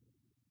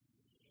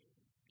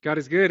God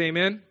is good,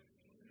 amen?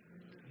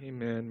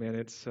 Amen, man.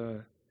 It's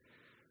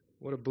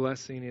what a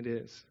blessing it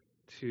is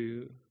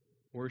to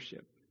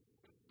worship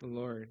the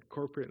Lord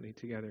corporately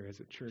together as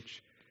a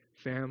church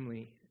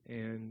family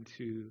and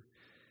to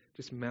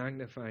just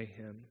magnify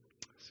Him.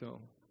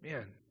 So,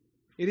 man,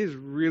 it is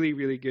really,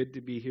 really good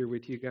to be here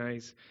with you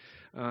guys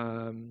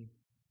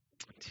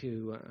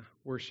to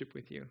worship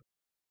with you.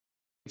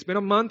 It's been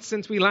a month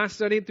since we last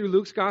studied through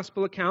Luke's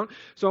gospel account,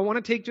 so I want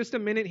to take just a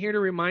minute here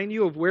to remind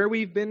you of where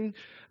we've been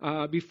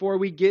before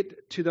we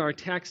get to our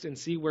text and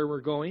see where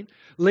we're going.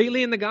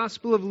 Lately in the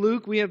Gospel of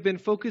Luke, we have been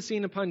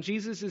focusing upon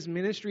Jesus'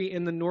 ministry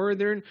in the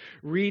northern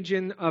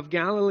region of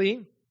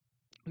Galilee.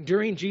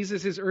 During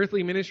Jesus'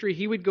 earthly ministry,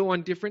 he would go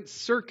on different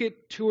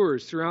circuit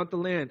tours throughout the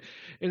land,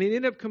 and he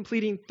ended up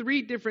completing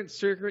 3 different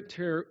circuit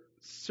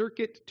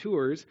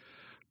tours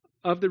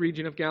of the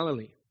region of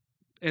Galilee.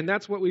 And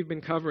that's what we've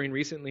been covering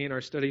recently in our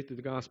study through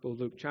the Gospel of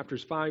Luke.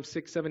 Chapters 5,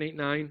 6, 7, 8,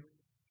 9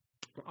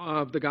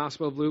 of the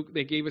Gospel of Luke,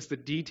 they gave us the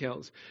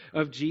details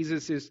of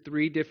Jesus'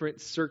 3 different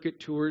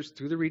circuit tours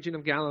through the region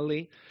of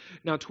Galilee.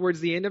 Now, towards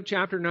the end of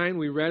chapter 9,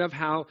 we read of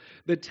how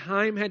the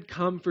time had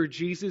come for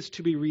Jesus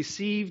to be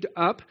received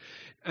up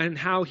and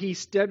how he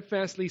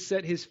steadfastly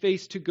set his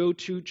face to go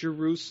to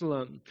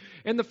Jerusalem.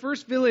 And the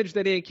first village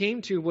that he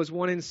came to was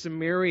one in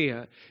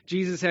Samaria.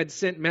 Jesus had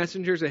sent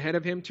messengers ahead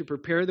of him to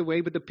prepare the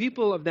way, but the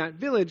people of that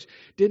village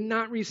did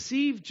not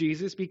receive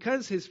Jesus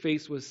because his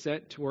face was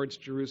set towards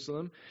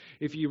Jerusalem.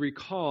 If you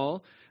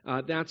recall,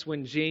 that's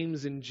when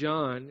James and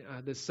John,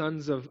 the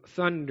sons of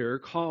thunder,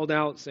 called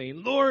out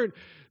saying, "Lord,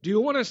 do you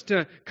want us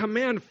to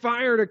command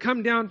fire to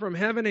come down from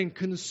heaven and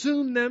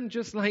consume them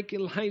just like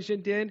Elijah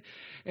did?"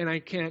 And I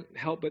can't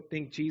help but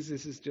think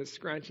Jesus is just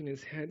scratching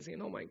his head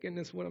saying, "Oh my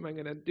goodness, what am I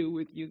going to do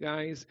with you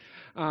guys?"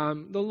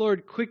 The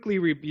Lord quickly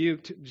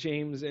rebuked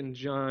James and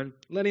John,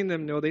 letting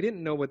them know they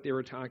didn't know what they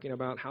were talking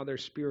about, how their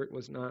spirit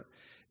was not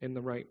in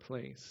the right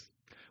place.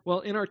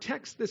 Well, in our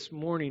text this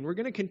morning, we're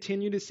going to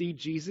continue to see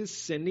Jesus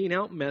sending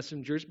out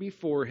messengers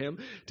before him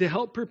to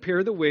help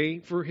prepare the way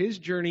for his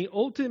journey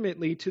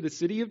ultimately to the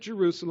city of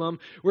Jerusalem,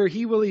 where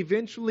he will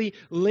eventually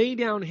lay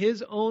down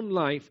his own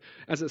life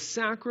as a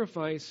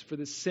sacrifice for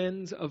the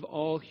sins of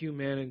all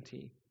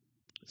humanity.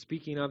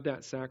 Speaking of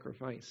that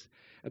sacrifice,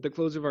 at the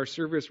close of our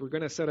service, we're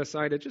going to set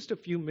aside just a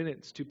few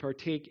minutes to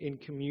partake in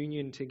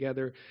communion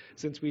together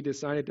since we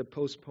decided to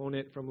postpone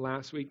it from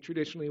last week.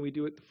 Traditionally, we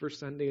do it the first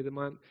Sunday of the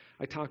month.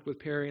 I talked with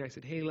Perry and I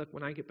said, "Hey, look,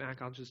 when I get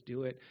back, I'll just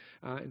do it."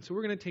 And so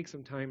we're going to take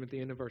some time at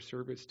the end of our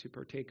service to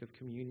partake of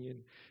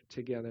communion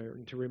together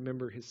and to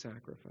remember his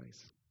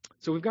sacrifice.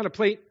 So we've got a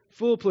plate,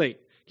 full plate.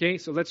 Okay,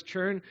 so let's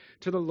turn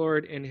to the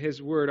Lord and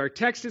his word. Our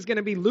text is going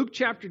to be Luke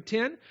chapter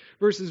 10,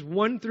 verses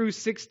 1 through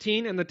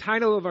 16. And the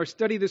title of our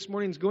study this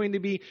morning is going to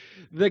be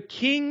The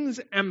King's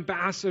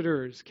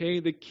Ambassadors. Okay,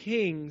 the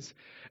King's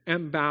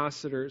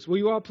Ambassadors. Will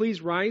you all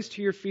please rise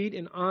to your feet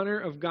in honor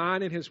of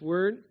God and his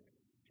word?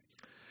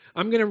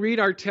 I'm going to read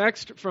our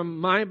text from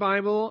my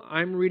Bible.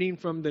 I'm reading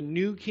from the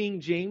New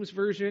King James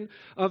Version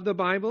of the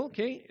Bible.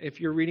 Okay,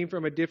 if you're reading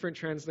from a different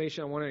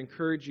translation, I want to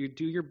encourage you,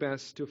 do your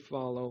best to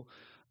follow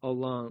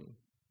along.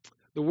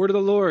 The word of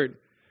the Lord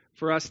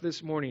for us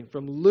this morning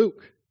from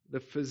Luke, the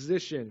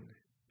physician,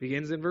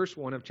 begins in verse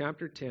 1 of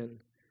chapter 10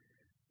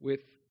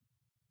 with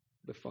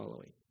the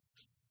following.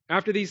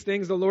 After these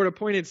things, the Lord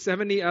appointed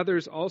 70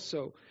 others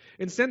also,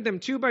 and sent them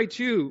 2 by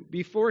 2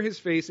 before his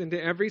face into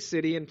every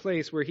city and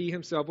place where he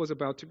himself was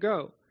about to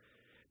go.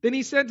 Then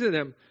he said to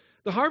them,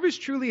 "The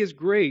harvest truly is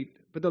great,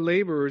 but the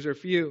laborers are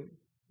few.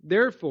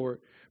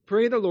 Therefore,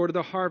 pray the Lord of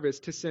the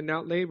harvest to send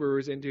out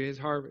laborers into his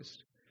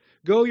harvest.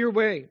 Go your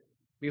way.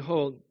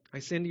 Behold, I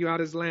send you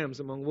out as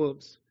lambs among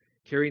wolves.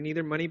 Carry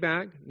neither money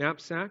bag,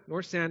 knapsack,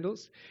 nor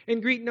sandals,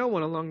 and greet no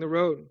one along the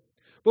road.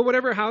 But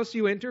whatever house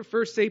you enter,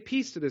 first say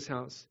peace to this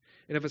house.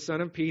 And if a son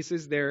of peace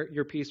is there,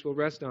 your peace will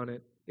rest on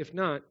it. If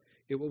not,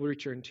 it will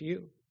return to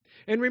you.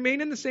 And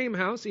remain in the same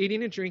house,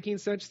 eating and drinking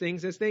such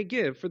things as they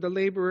give, for the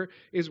laborer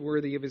is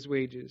worthy of his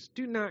wages.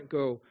 Do not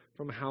go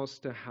from house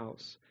to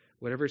house.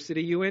 Whatever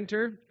city you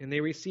enter, and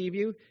they receive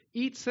you,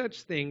 eat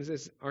such things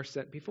as are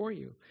set before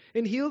you,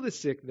 and heal the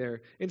sick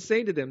there, and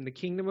say to them, the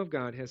kingdom of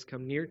God has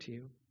come near to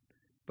you.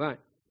 But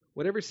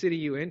whatever city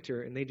you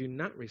enter, and they do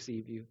not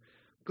receive you,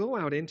 go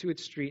out into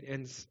its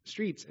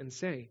streets and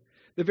say,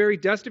 the very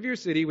dust of your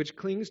city which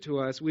clings to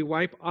us, we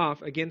wipe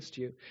off against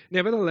you.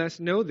 Nevertheless,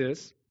 know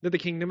this, that the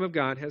kingdom of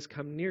God has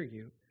come near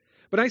you.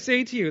 But I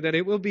say to you that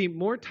it will be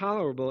more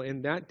tolerable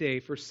in that day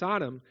for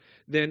Sodom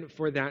than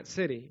for that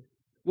city.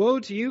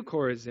 Woe to you,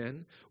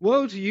 Chorazin!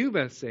 Woe to you,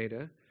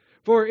 Bethsaida!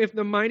 For if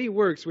the mighty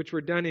works which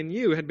were done in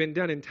you had been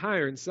done in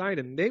Tyre and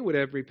Sidon, they would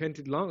have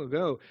repented long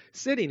ago,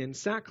 sitting in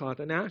sackcloth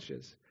and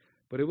ashes.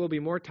 But it will be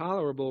more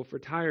tolerable for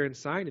Tyre and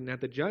Sidon at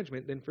the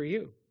judgment than for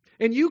you.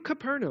 And you,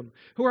 Capernaum,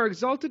 who are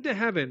exalted to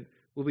heaven,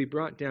 will be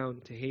brought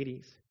down to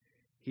Hades.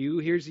 He who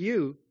hears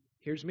you,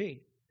 hears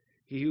me.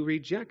 He who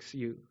rejects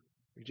you,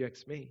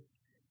 rejects me.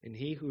 And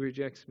he who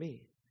rejects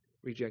me,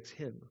 rejects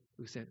him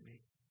who sent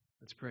me."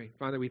 Let's pray.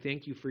 Father, we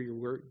thank you for your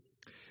word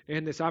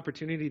and this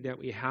opportunity that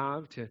we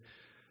have to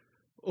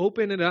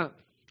open it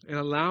up and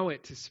allow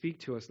it to speak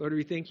to us. Lord,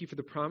 we thank you for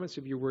the promise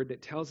of your word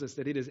that tells us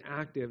that it is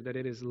active, that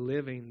it is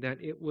living,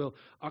 that it will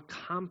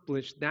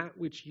accomplish that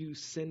which you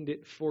send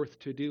it forth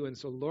to do. And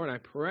so, Lord, I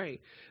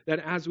pray that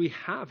as we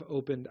have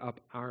opened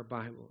up our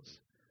Bibles,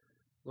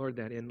 Lord,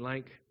 that in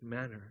like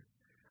manner,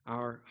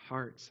 our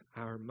hearts,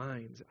 our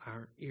minds,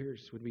 our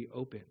ears would be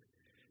open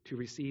to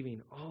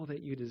receiving all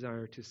that you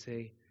desire to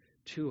say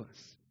to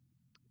us.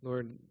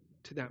 Lord,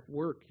 to that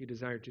work you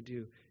desire to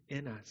do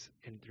in us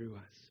and through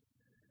us.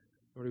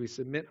 Lord, we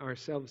submit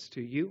ourselves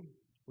to you.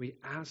 We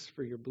ask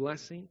for your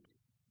blessing,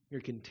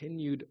 your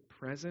continued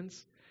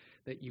presence,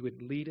 that you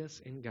would lead us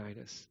and guide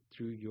us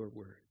through your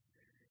word.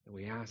 And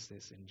we ask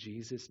this in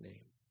Jesus'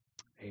 name.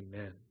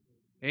 Amen.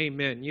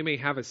 Amen. You may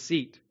have a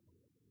seat.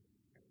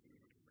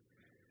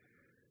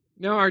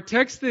 Now, our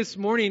text this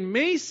morning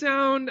may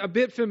sound a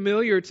bit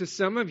familiar to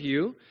some of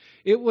you.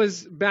 It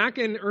was back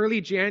in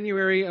early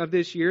January of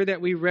this year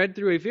that we read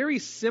through a very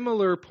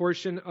similar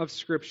portion of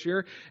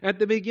Scripture at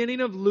the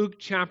beginning of Luke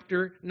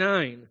chapter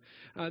 9.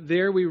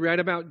 There we read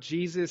about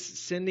Jesus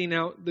sending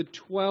out the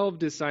 12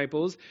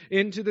 disciples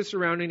into the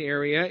surrounding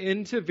area,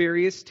 into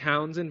various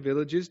towns and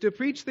villages to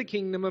preach the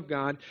kingdom of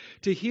God,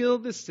 to heal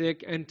the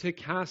sick, and to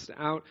cast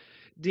out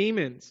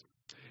demons.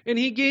 And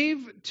he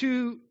gave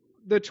to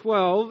the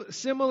 12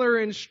 similar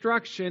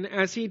instruction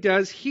as he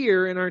does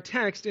here in our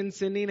text in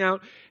sending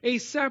out a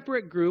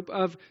separate group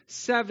of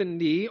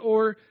 70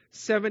 or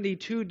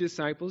 72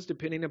 disciples,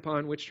 depending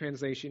upon which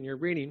translation you're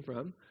reading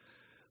from.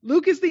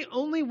 Luke is the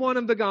only one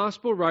of the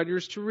gospel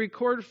writers to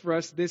record for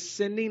us this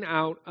sending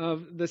out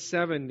of the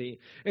 70.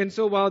 And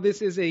so while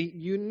this is a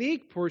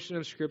unique portion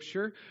of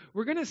Scripture,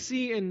 we're going to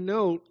see and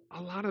note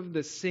a lot of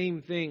the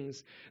same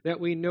things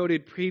that we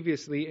noted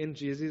previously in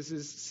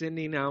Jesus'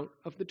 sending out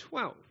of the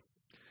 12.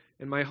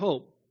 And my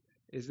hope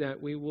is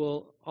that we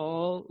will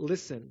all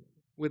listen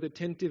with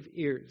attentive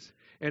ears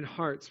and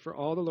hearts for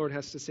all the Lord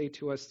has to say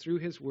to us through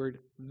his word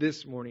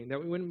this morning. That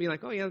we wouldn't be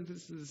like, oh yeah,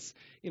 this is,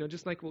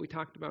 just like what we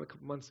talked about a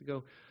couple months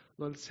ago.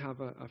 Let's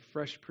have a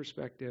fresh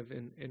perspective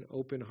and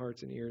open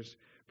hearts and ears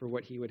for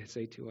what he would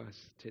say to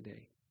us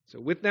today. So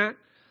with that,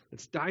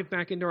 let's dive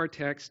back into our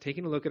text,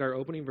 taking a look at our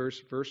opening verse,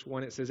 verse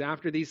 1. It says,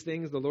 after these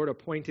things, the Lord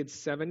appointed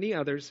 70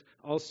 others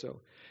also,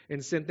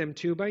 and sent them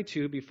 2 by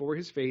 2 before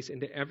his face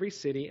into every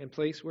city and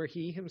place where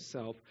he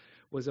himself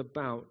was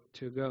about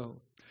to go.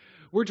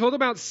 We're told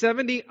about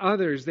 70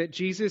 others that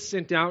Jesus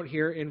sent out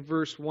here in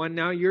verse 1.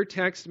 Now, your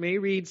text may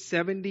read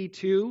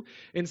 72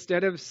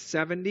 instead of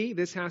 70.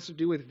 This has to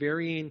do with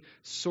varying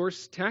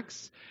source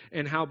texts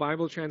and how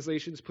Bible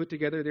translations put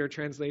together their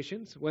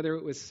translations. Whether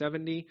it was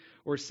 70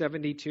 or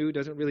 72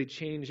 doesn't really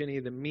change any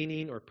of the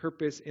meaning or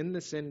purpose in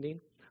the sending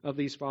of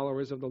these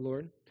followers of the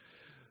Lord.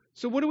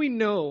 So what do we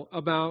know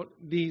about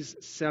these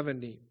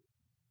 70?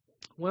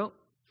 Well,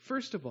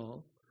 first of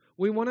all,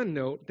 we want to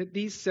note that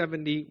these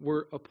 70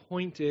 were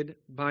appointed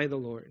by the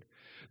Lord.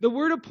 The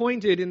word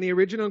appointed in the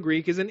original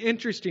Greek is an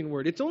interesting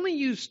word. It's only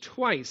used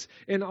twice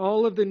in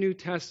all of the New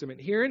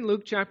Testament. Here in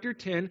Luke chapter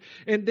 10,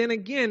 and then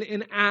again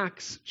in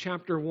Acts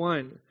chapter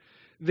 1.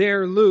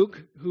 There,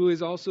 Luke, who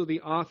is also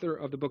the author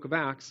of the book of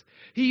Acts,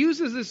 he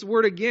uses this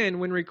word again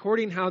when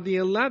recording how the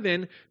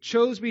 11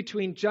 chose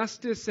between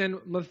Justus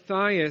and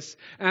Matthias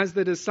as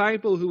the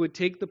disciple who would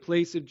take the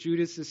place of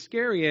Judas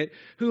Iscariot,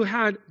 who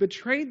had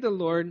betrayed the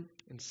Lord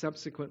and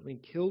subsequently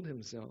killed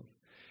himself.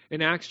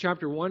 In Acts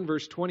chapter 1,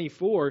 verse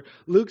 24,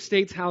 Luke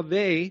states how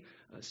they,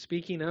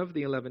 speaking of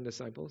the 11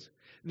 disciples,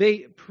 they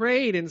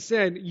prayed and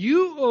said,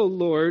 "You, O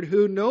Lord,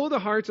 who know the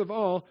hearts of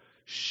all,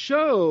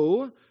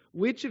 show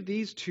which of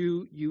these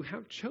two you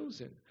have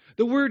chosen."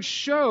 The word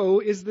show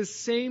is the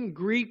same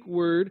Greek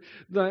word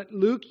that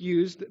Luke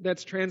used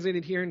that's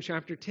translated here in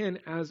chapter 10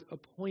 as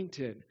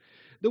appointed.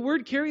 The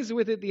word carries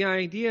with it the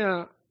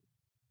idea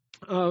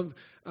of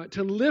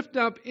to lift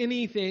up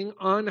anything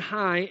on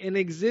high and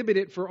exhibit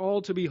it for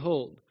all to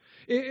behold.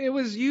 It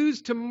was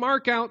used to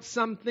mark out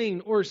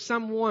something or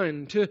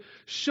someone, to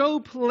show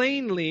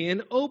plainly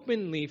and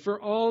openly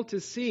for all to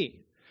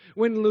see.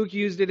 When Luke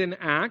used it in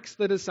Acts,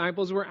 the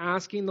disciples were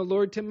asking the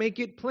Lord to make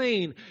it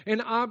plain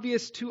and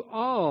obvious to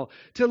all,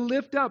 to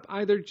lift up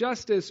either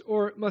Justus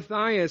or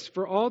Matthias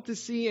for all to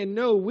see and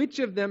know which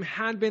of them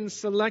had been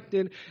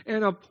selected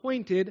and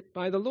appointed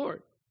by the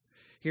Lord.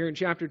 Here in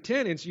chapter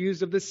 10, it's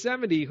used of the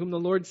 70 whom the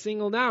Lord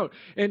singled out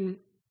and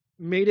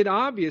made it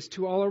obvious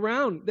to all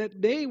around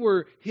that they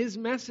were his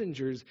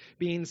messengers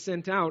being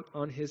sent out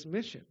on his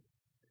mission.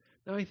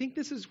 Now, I think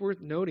this is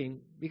worth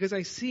noting because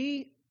I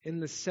see in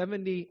the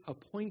 70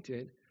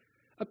 appointed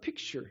a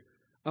picture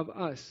of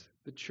us,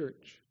 the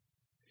church.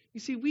 You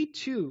see, we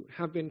too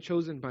have been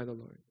chosen by the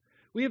Lord.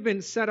 We have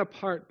been set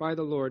apart by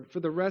the Lord for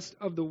the rest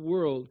of the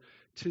world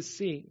to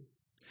see.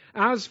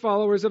 As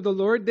followers of the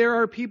Lord,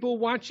 there are people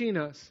watching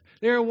us.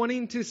 They are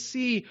wanting to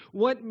see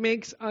what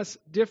makes us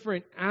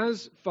different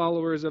as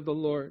followers of the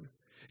Lord.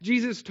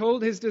 Jesus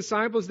told his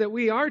disciples that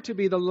we are to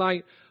be the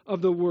light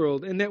of the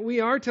world and that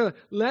we are to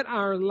let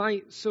our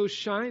light so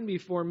shine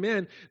before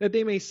men that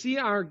they may see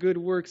our good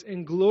works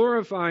and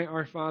glorify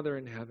our Father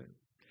in heaven.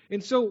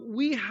 And so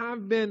we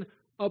have been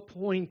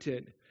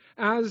appointed.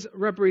 as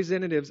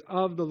representatives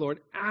of the Lord,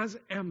 as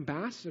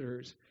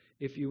ambassadors,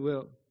 if you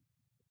will.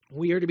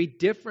 We are to be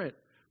different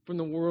from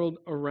the world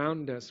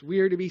around us. We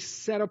are to be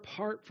set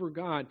apart for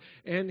God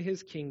and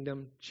His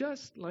kingdom,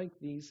 just like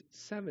these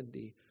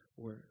 70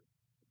 were.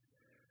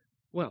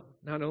 Well,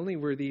 not only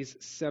were these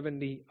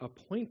 70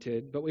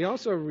 appointed, but we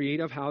also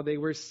read of how they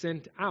were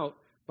sent out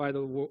by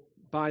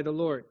the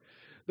Lord.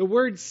 The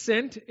word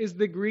sent is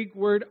the Greek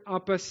word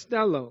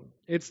apostello.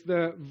 It's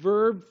the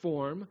verb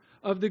form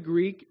of the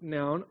Greek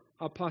noun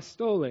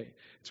apostole.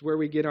 It's where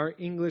we get our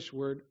English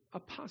word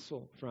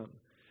apostle from.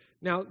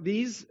 Now,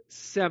 these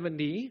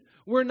 70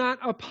 were not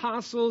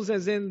apostles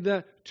as in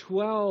the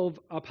 12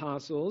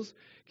 apostles.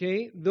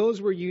 Okay,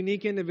 those were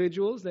unique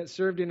individuals that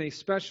served in a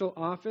special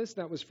office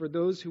that was for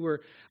those who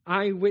were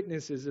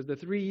eyewitnesses of the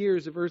 3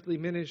 years of earthly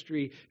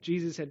ministry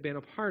Jesus had been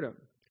a part of.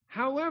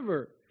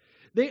 However,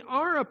 they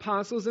are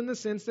apostles in the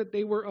sense that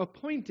they were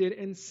appointed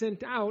and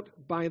sent out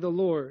by the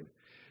Lord.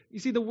 You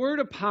see, the word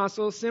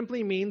apostle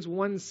simply means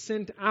one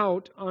sent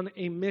out on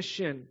a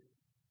mission.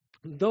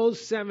 Those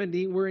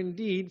 70 were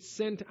indeed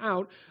sent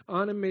out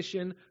on a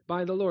mission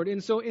by the Lord.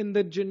 And so in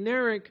the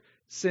generic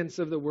sense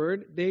of the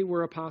word, they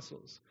were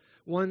apostles,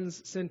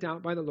 ones sent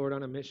out by the Lord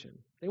on a mission.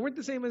 They weren't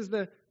the same as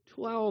the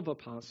 12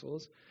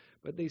 apostles,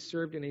 but they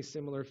served in a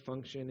similar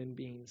function in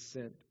being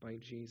sent by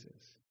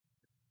Jesus.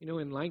 You know,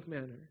 in like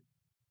manner,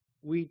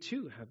 we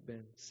too have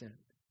been sent.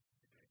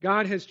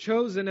 God has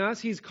chosen us,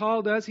 He's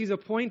called us, He's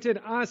appointed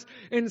us,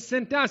 and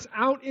sent us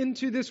out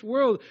into this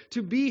world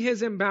to be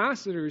His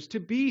ambassadors, to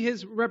be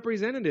His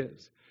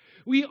representatives.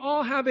 We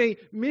all have a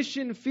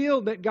mission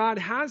field that God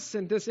has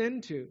sent us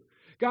into.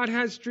 God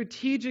has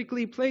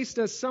strategically placed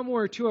us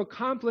somewhere to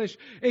accomplish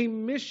a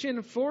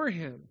mission for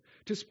Him,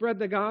 to spread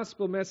the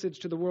gospel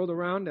message to the world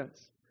around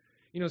us.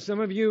 You know, some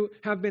of you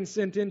have been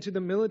sent into the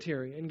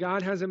military, and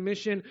God has a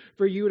mission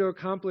for you to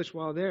accomplish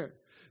while there.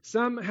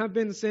 Some have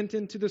been sent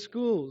into the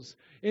schools,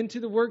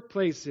 into the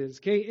workplaces,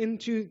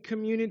 into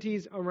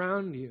communities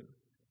around you.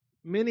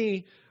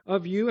 Many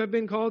of you have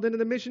been called into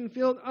the mission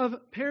field of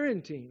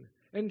parenting.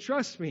 And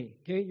trust me,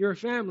 your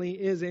family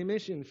is a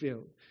mission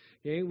field.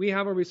 We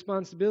have a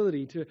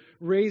responsibility to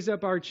raise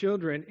up our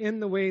children in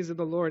the ways of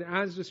the Lord,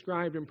 as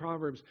described in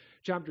Proverbs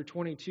chapter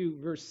 22,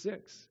 verse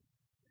 6.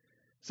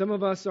 Some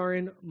of us are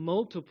in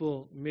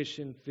multiple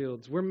mission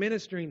fields. We're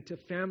ministering to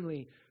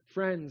family,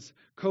 friends,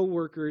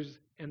 co-workers,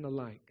 and the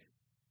like.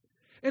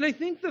 And I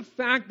think the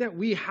fact that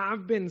we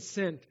have been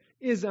sent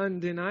is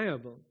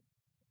undeniable.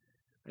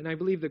 And I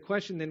believe the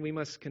question then we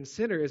must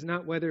consider is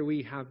not whether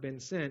we have been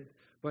sent,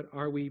 but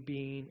are we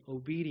being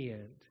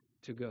obedient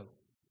to go?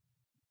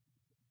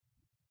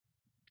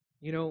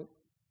 You know,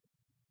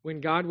 when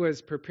God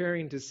was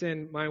preparing to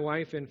send my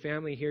wife and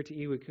family here to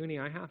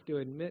Iwakuni, I have to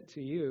admit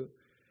to you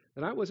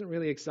that I wasn't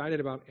really excited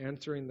about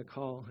answering the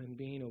call and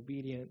being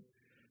obedient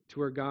to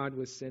where God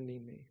was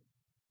sending me.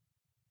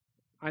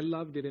 I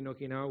loved it in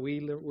Okinawa. We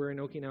were in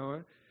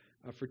Okinawa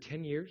for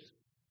 10 years.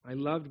 I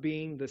loved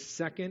being the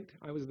second.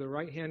 I was the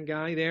right-hand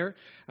guy there.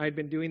 I had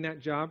been doing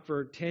that job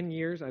for 10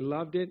 years. I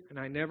loved it, and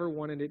I never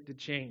wanted it to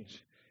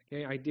change.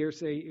 Okay, I dare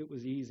say it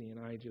was easy, and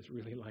I just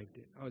really liked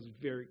it. I was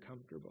very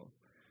comfortable.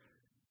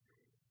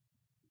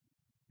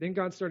 Then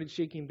God started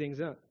shaking things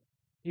up.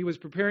 He was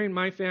preparing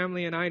my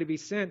family and I to be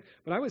sent,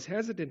 but I was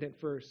hesitant at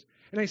first.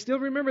 And I still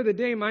remember the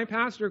day my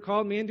pastor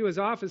called me into his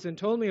office and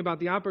told me about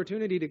the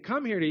opportunity to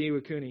come here to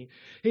Iwakuni.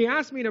 He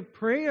asked me to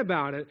pray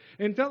about it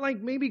and felt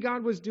like maybe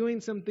God was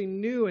doing something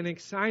new and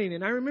exciting.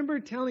 And I remember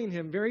telling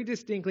him very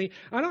distinctly,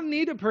 I don't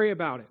need to pray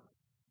about it.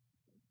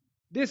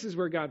 This is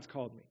where God's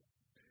called me.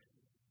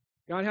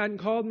 God hasn't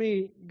called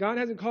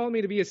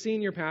me to be a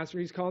senior pastor.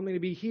 He's called me to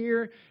be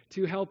here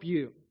to help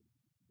you.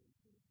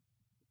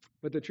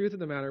 But the truth of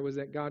the matter was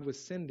that God was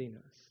sending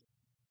us.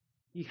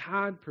 He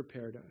had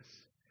prepared us.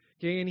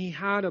 Okay, and He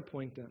had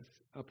appointed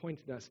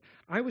us.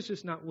 I was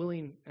just not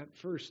willing at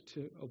first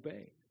to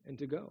obey and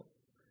to go.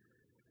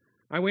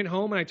 I went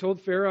home and I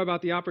told Farah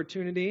about the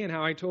opportunity and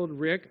how I told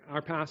Rick,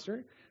 our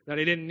pastor, that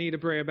I didn't need to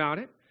pray about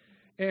it.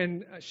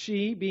 And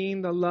she,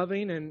 being the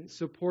loving and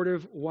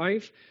supportive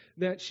wife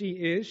that she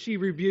is, she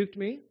rebuked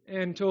me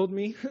and told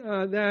me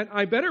that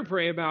I better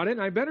pray about it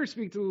and I better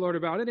speak to the Lord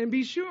about it and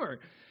be sure.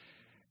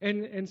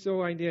 And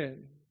so I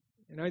did.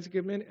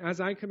 And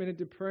as I committed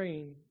to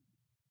praying,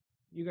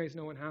 you guys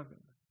know what happened.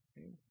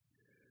 Okay?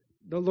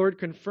 The Lord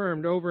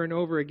confirmed over and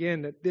over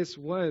again that this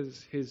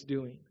was His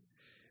doing,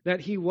 that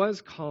He was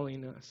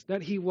calling us,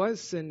 that He was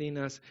sending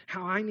us,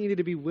 how I needed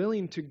to be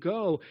willing to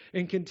go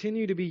and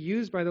continue to be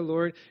used by the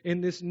Lord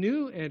in this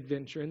new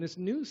adventure, in this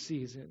new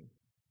season.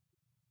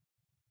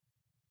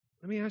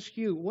 Let me ask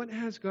you, what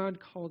has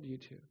God called you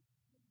to?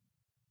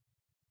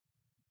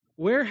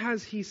 Where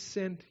has He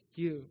sent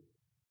you?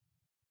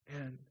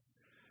 And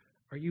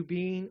are you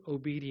being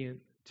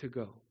obedient to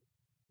go?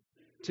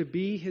 To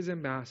be His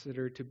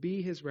ambassador, to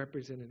be His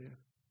representative?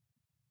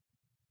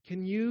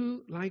 Can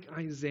you, like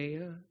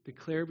Isaiah,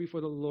 declare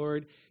before the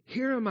Lord,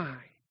 "Here am I,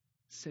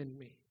 send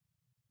me"?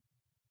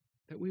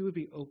 That we would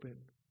be open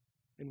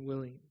and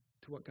willing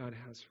to what God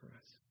has for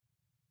us.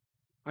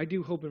 I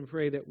do hope and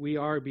pray that we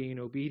are being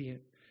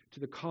obedient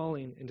to the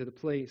calling and to the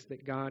place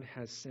that God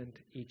has sent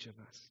each of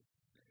us.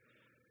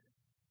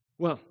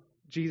 Well,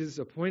 Jesus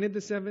appointed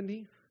the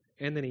 70,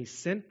 and then he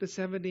sent the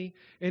 70.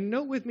 And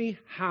note with me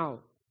how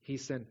he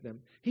sent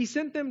them. He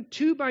sent them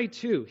 2 by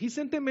 2. He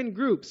sent them in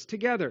groups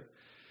together.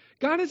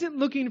 God isn't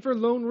looking for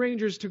lone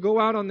rangers to go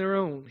out on their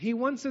own. He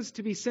wants us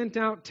to be sent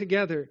out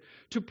together,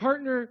 to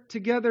partner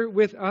together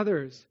with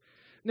others.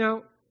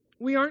 Now,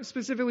 we aren't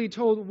specifically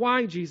told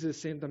why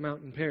Jesus sent them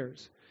out in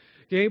pairs.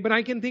 Okay, but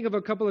I can think of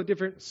a couple of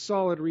different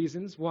solid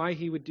reasons why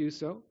he would do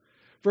so.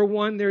 For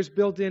one, there's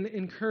built-in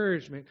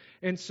encouragement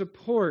and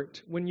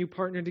support when you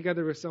partner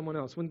together with someone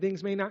else. When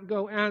things may not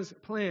go as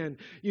planned,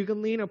 you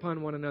can lean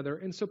upon one another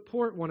and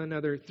support one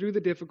another through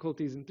the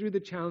difficulties and through the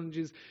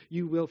challenges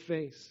you will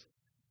face.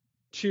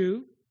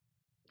 2,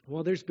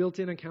 well, there's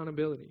built-in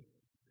accountability.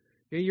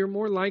 Okay, you're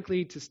more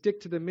likely to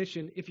stick to the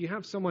mission if you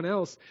have someone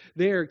else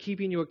there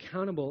keeping you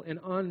accountable and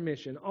on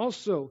mission.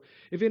 Also,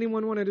 if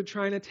anyone wanted to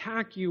try and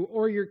attack you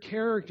or your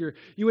character,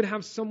 you would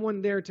have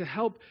someone there to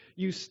help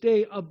you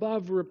stay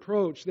above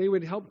reproach. They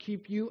would help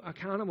keep you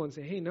accountable and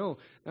say, hey, no,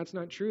 that's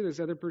not true. This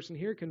other person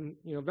here can,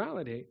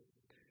 validate.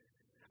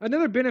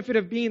 Another benefit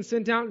of being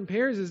sent out in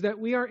pairs is that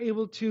we are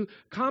able to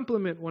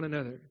complement one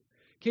another.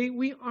 Okay,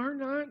 we are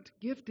not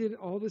gifted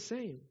all the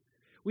same.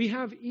 We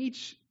have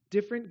each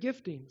different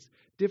giftings,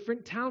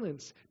 different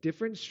talents,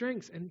 different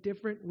strengths, and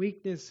different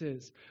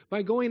weaknesses.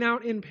 By going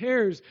out in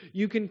pairs,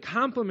 you can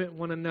complement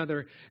one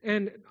another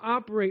and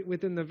operate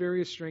within the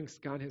various strengths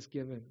God has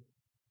given.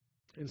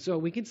 And so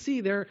we can see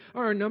there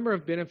are a number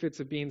of benefits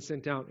of being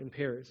sent out in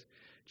pairs.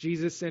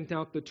 Jesus sent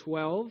out the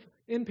 12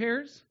 in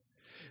pairs.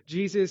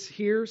 Jesus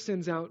here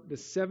sends out the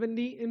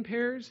 70 in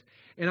pairs,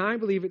 and I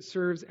believe it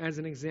serves as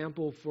an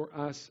example for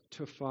us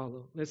to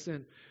follow.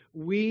 Listen,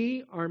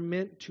 we are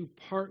meant to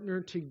partner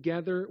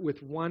together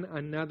with one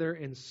another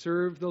and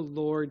serve the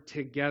Lord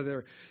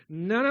together.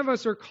 None of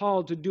us are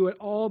called to do it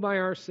all by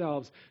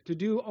ourselves, to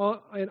do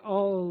it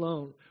all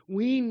alone.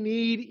 We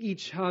need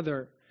each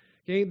other.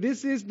 Okay,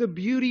 this is the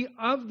beauty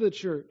of the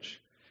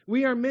church.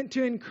 We are meant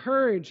to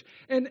encourage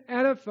and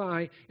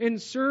edify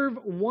and serve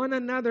one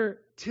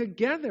another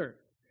together.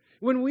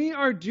 When we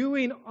are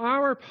doing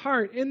our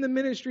part in the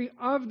ministry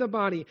of the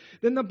body,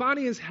 then the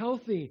body is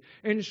healthy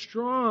and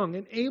strong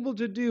and able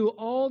to do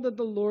all that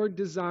the Lord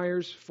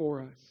desires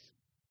for us.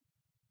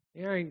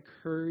 May I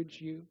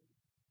encourage you?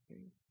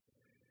 Okay?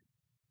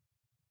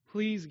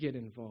 Please get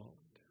involved.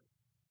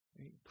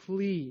 Okay?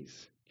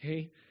 Please,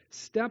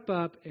 step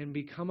up and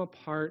become a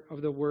part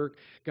of the work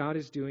God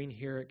is doing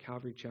here at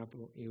Calvary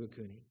Chapel,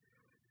 Iwakuni.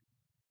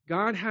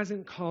 God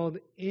hasn't called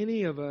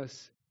any of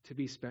us to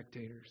be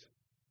spectators.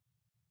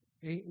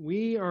 Okay?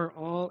 We are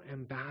all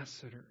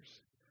ambassadors,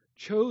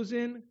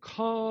 chosen,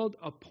 called,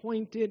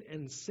 appointed,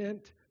 and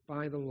sent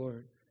by the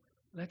Lord.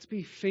 Let's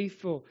be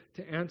faithful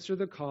to answer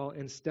the call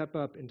and step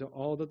up into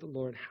all that the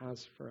Lord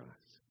has for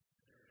us.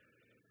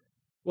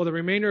 Well, the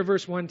remainder of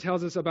verse 1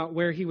 tells us about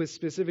where he was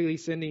specifically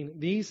sending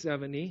these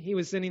 70. He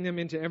was sending them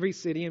into every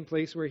city and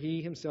place where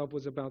he himself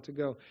was about to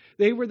go.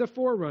 They were the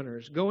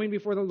forerunners, going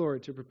before the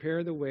Lord to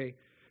prepare the way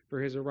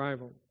for his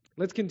arrival.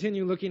 Let's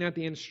continue looking at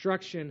the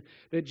instruction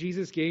that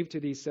Jesus gave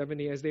to these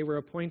 70 as they were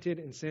appointed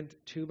and sent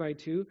 2 by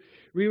 2.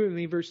 Read with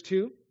me verse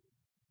 2.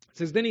 It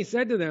says, "Then he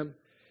said to them,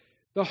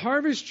 'The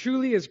harvest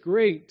truly is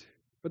great,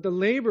 but the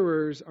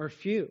laborers are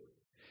few.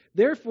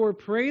 Therefore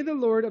pray the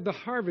Lord of the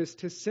harvest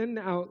to send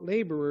out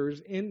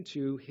laborers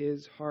into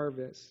his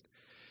harvest.'"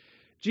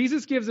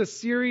 Jesus gives a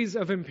series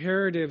of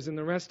imperatives in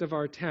the rest of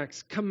our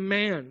text,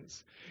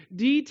 commands,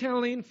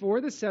 detailing for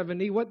the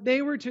 70 what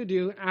they were to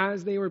do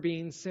as they were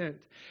being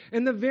sent.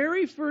 And the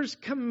very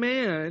first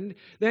command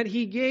that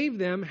he gave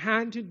them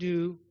had to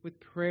do with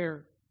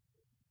prayer.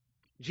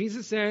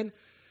 Jesus said,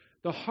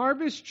 "The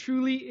harvest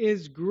truly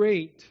is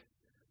great,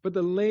 but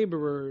the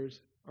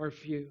laborers are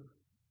few."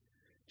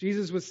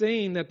 Jesus was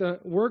saying that the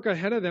work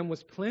ahead of them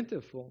was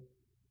plentiful.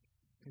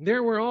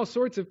 There were all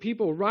sorts of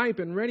people ripe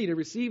and ready to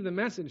receive the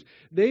message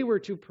they were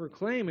to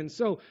proclaim. And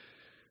so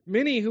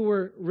many who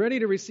were ready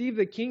to receive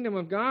the kingdom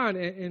of God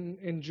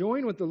and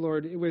join with the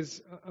Lord, it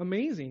was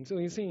amazing. So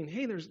he's saying,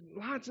 hey, there's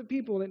lots of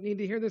people that need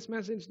to hear this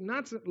message,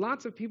 lots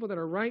of people that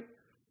are ripe.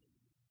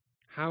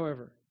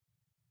 However,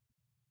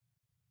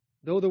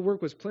 though the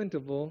work was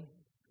plentiful,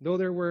 though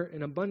there were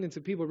an abundance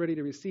of people ready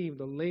to receive,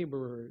 the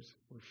laborers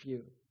were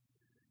few.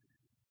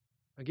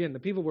 Again, the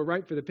people were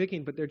ripe for the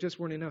picking, but there just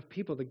weren't enough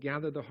people to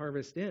gather the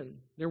harvest in.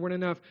 There weren't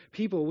enough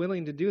people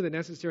willing to do the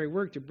necessary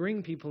work to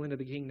bring people into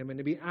the kingdom and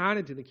to be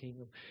added to the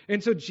kingdom.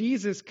 And so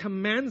Jesus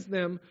commands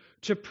them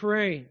to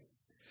pray.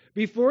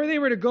 Before they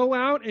were to go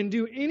out and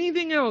do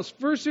anything else,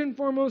 first and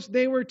foremost,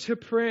 they were to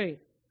pray.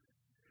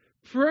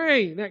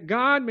 Pray that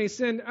God may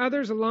send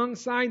others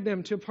alongside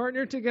them to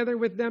partner together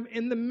with them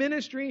in the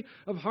ministry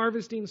of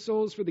harvesting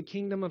souls for the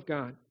kingdom of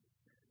God.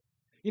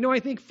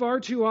 I think far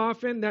too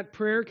often that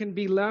prayer can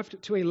be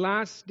left to a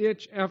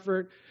last-ditch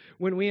effort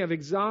when we have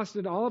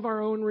exhausted all of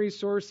our own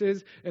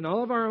resources and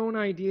all of our own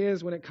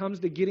ideas when it comes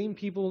to getting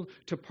people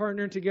to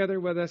partner together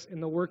with us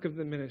in the work of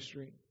the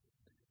ministry.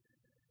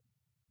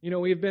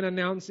 We've been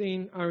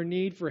announcing our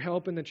need for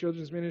help in the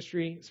children's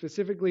ministry,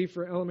 specifically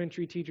for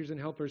elementary teachers and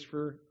helpers,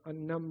 for a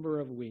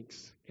number of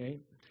weeks, okay?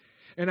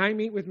 And I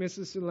meet with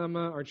Mrs.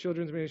 Sulema, our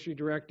children's ministry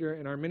director,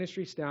 and our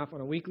ministry staff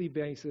on a weekly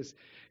basis,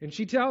 and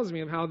she tells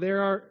me of how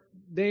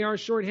they are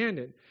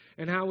shorthanded,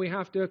 and how we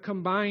have to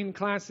combine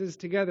classes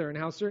together, and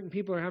how certain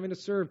people are having to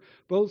serve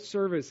both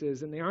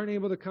services, and they aren't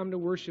able to come to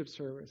worship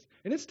service.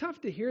 And it's tough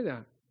to hear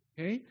that,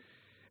 okay?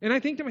 And I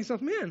think to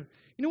myself, man,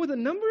 with the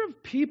number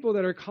of people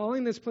that are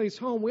calling this place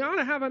home, we ought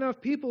to have enough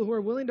people who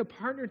are willing to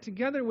partner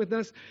together with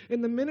us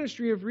in the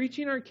ministry of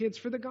reaching our kids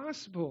for the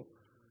gospel.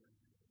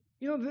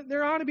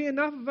 There ought to be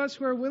enough of us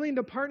who are willing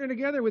to partner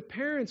together with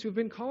parents who've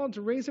been called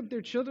to raise up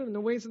their children in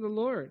the ways of the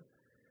Lord.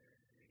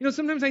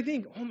 Sometimes I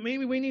think,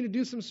 maybe we need to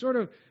do some sort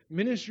of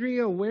ministry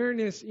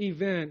awareness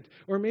event,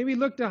 or maybe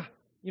look to,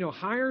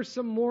 hire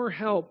some more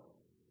help.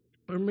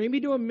 Or maybe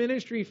do a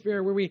ministry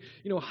fair where we,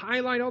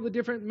 highlight all the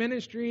different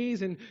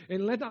ministries and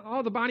let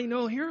all the body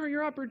know, here are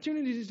your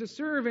opportunities to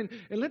serve. And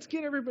let's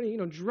get everybody,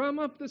 drum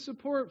up the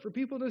support for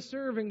people to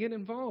serve and get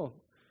involved.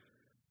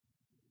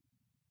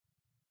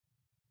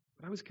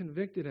 But I was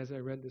convicted as I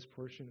read this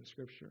portion of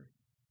Scripture.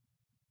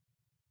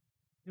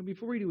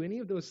 Before we do any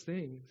of those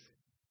things,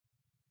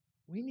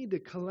 we need to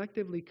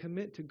collectively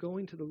commit to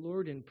going to the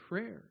Lord in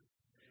prayer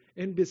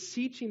and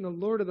beseeching the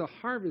Lord of the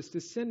harvest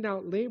to send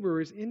out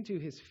laborers into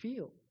His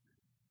field.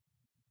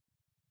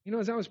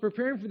 As I was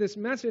preparing for this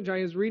message,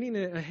 I was reading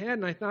it ahead,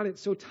 and I thought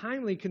it's so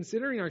timely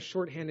considering our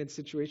shorthanded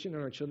situation in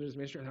our children's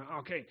ministry. I thought,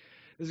 okay,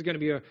 this is going to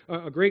be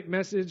a great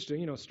message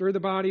to, stir the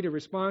body to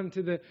respond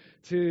to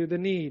the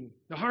need.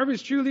 The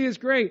harvest truly is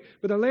great,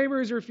 but the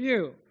laborers are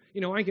few.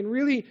 I can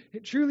really,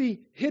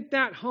 truly hit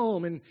that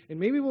home, and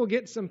maybe we'll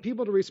get some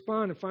people to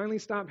respond and finally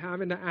stop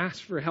having to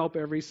ask for help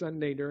every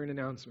Sunday during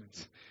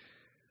announcements.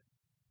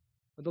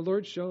 But the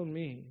Lord showed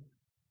me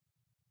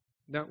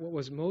that what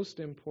was most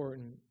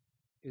important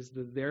is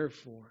the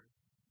therefore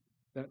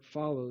that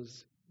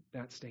follows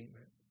that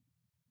statement.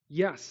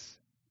 Yes,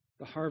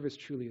 the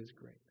harvest truly is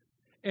great.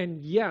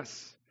 And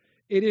yes,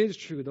 it is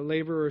true, the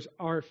laborers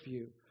are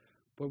few.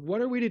 But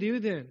what are we to do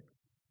then?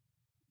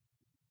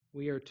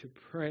 We are to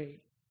pray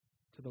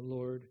to the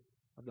Lord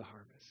of the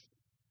harvest.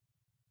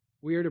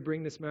 We are to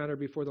bring this matter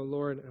before the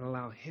Lord and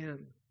allow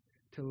Him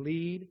to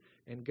lead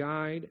and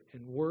guide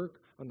and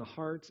work on the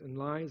hearts and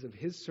lives of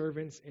His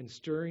servants and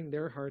stirring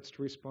their hearts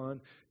to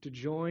respond, to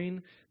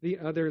join the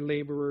other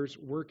laborers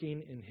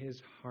working in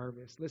His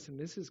harvest. Listen,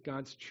 this is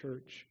God's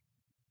church.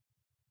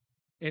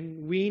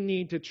 And we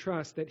need to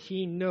trust that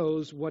He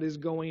knows what is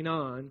going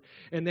on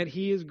and that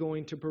He is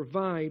going to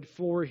provide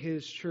for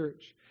His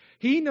church.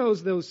 He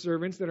knows those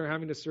servants that are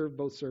having to serve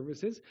both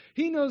services.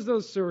 He knows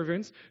those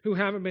servants who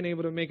haven't been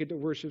able to make it to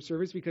worship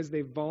service because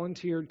they've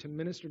volunteered to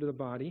minister to the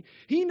body.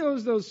 He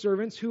knows those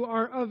servants who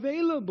are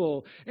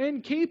available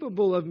and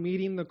capable of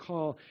meeting the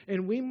call.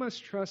 And we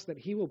must trust that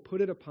He will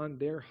put it upon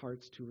their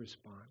hearts to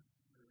respond.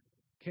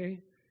 Okay?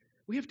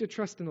 We have to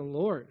trust in the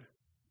Lord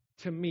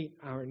to meet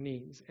our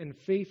needs and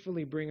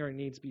faithfully bring our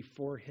needs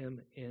before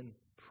Him in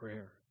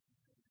prayer.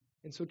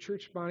 And so,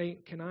 church body,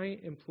 can I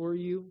implore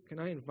you, can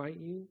I invite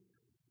you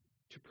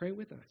to pray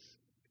with us,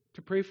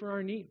 to pray for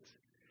our needs,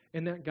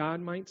 and that God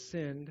might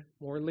send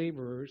more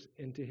laborers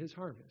into His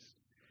harvest.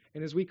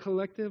 And as we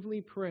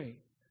collectively pray,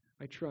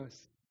 I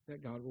trust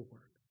that God will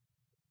work.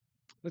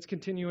 Let's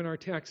continue in our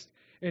text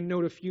and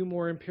note a few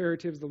more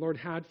imperatives the Lord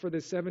had for the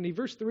 70.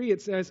 Verse 3,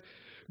 it says,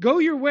 "Go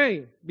your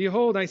way.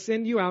 Behold, I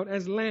send you out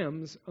as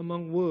lambs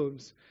among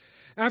wolves."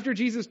 After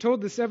Jesus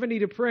told the 70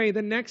 to pray,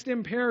 the next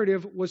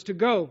imperative was to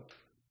go.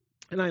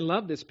 And I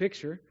love this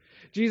picture.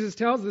 Jesus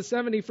tells the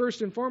 70,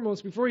 first and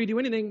foremost, before you do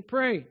anything,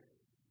 pray.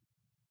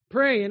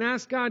 Pray and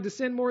ask God to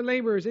send more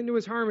laborers into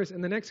His harvest.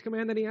 And the next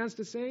command that He has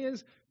to say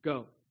is,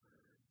 go.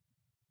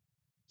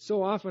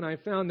 So often I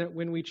found that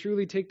when we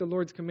truly take the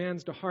Lord's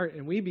commands to heart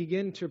and we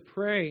begin to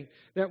pray,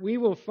 that we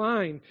will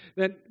find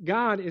that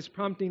God is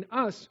prompting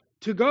us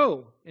to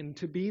go and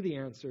to be the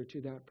answer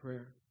to that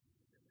prayer.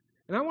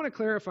 And I want to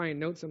clarify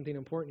and note something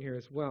important here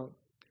as well.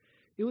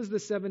 It was the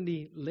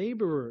 70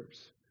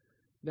 laborers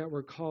that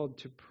were called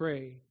to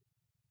pray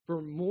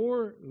for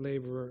more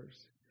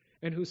laborers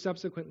and who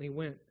subsequently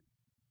went.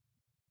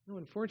 No,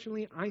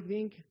 unfortunately, I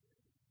think,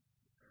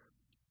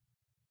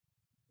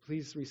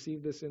 please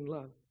receive this in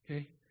love,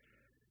 okay?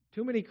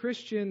 Too many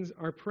Christians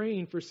are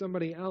praying for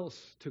somebody else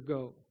to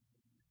go.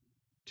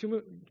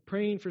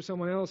 Praying for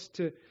someone else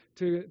to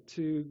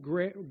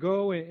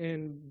go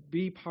and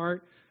be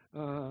part,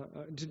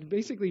 to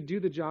basically do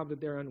the job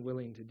that they're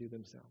unwilling to do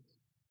themselves.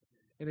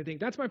 And they think,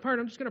 that's my part,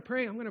 I'm just going to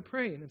pray,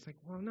 And it's like,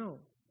 well, no.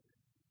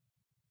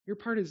 Your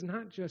part is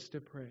not just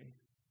to pray,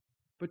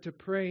 but to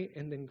pray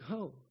and then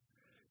go.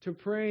 To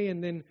pray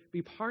and then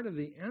be part of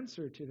the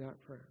answer to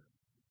that prayer.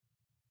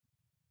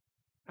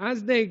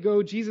 As they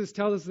go, Jesus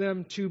tells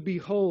them to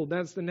behold.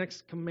 That's the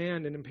next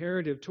command and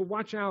imperative. To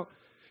watch out,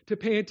 to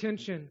pay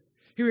attention.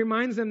 He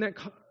reminds them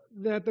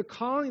that the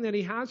calling that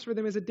He has for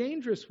them is a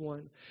dangerous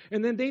one.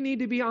 And that they need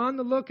to be on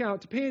the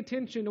lookout, to pay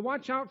attention, to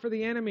watch out for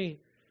the enemy.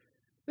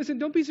 Listen,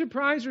 don't be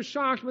surprised or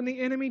shocked when the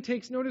enemy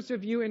takes notice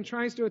of you and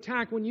tries to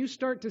attack, when you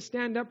start to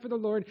stand up for the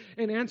Lord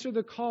and answer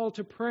the call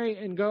to pray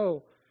and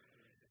go.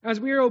 As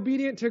we are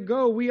obedient to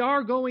go, we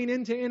are going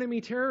into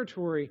enemy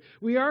territory.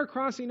 We are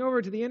crossing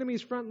over to the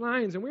enemy's front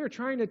lines, and we are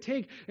trying to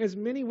take as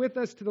many with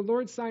us to the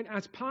Lord's side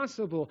as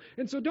possible.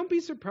 And so don't be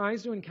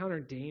surprised to encounter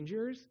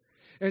dangers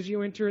as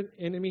you enter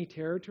enemy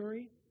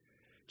territory.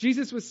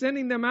 Jesus was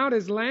sending them out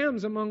as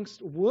lambs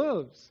amongst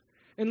wolves.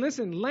 And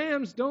listen,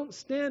 lambs don't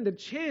stand a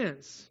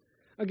chance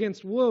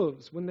against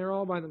wolves when they're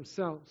all by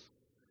themselves.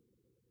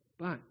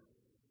 But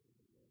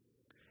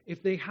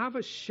if they have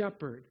a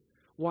shepherd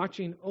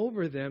watching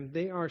over them,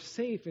 they are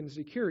safe and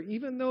secure,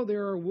 even though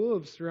there are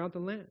wolves throughout the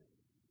land.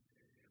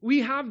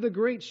 We have the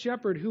great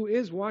shepherd who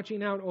is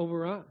watching out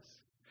over us.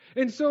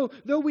 And so,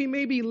 though we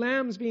may be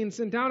lambs being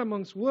sent out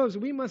amongst wolves,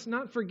 we must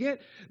not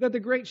forget that the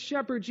great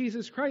shepherd,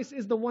 Jesus Christ,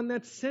 is the one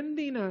that's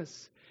sending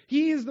us.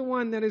 He is the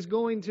one that is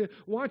going to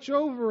watch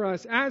over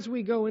us as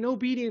we go in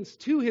obedience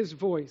to his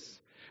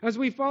voice. As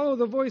we follow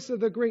the voice of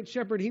the great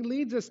shepherd, he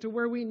leads us to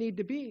where we need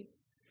to be.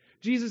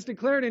 Jesus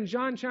declared in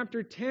John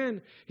chapter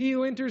 10, he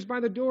who enters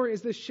by the door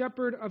is the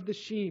shepherd of the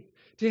sheep.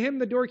 To him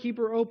the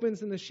doorkeeper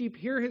opens and the sheep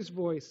hear his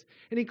voice.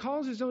 And he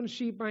calls his own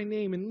sheep by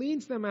name and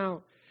leads them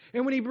out.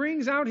 And when he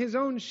brings out his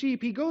own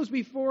sheep, he goes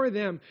before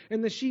them,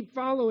 and the sheep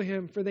follow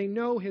him, for they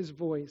know his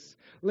voice.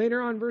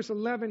 Later on, verse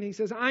 11, he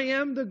says, I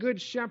am the good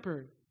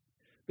shepherd.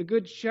 The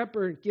good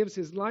shepherd gives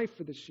his life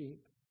for the sheep.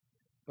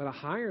 But a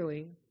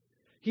hireling,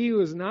 he who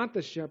is not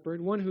the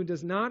shepherd, one who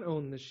does not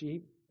own the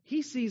sheep,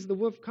 he sees the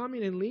wolf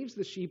coming and leaves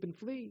the sheep and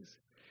flees.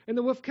 And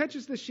the wolf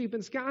catches the sheep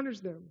and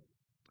scatters them.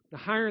 The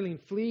hireling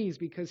flees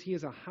because he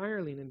is a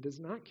hireling and does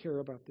not care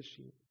about the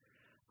sheep.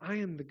 I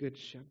am the good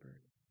shepherd,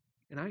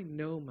 and I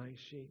know my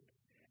sheep,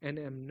 and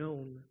am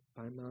known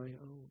by my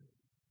own.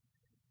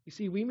 You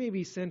see, we may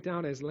be sent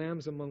out as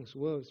lambs amongst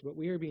wolves, but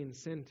we are being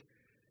sent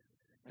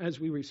as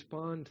we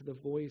respond to the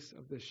voice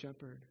of the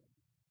shepherd.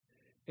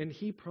 And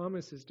he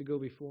promises to go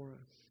before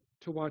us,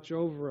 to watch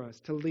over us,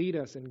 to lead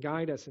us and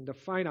guide us, and to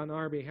fight on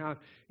our behalf,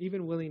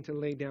 even willing to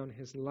lay down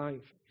his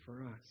life for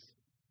us.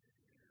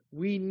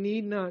 We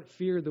need not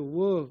fear the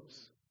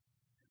wolves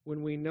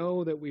when we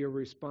know that we are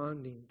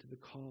responding to the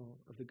call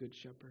of the Good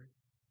Shepherd.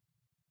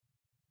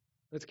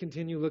 Let's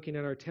continue looking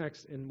at our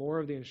text and more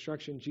of the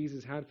instruction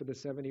Jesus had for the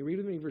 70. Read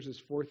with me verses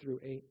 4 through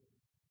 8.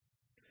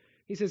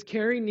 He says,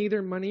 carry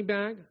neither money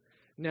bag,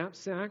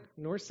 knapsack,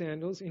 nor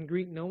sandals, and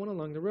greet no one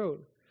along the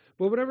road.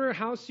 But whatever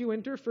house you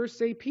enter, first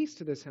say peace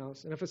to this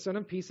house. And if a son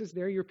of peace is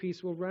there, your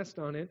peace will rest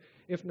on it.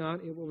 If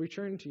not, it will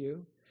return to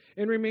you.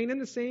 And remain in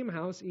the same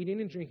house,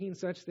 eating and drinking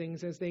such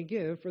things as they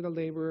give, for the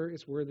laborer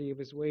is worthy of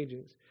his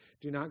wages.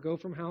 Do not go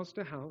from house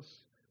to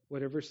house.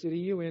 Whatever city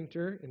you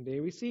enter, and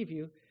they receive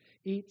you,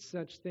 eat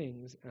such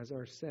things as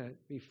are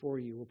set before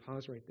you. We'll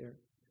pause right there.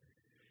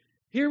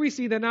 Here we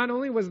see that not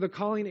only was the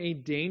calling a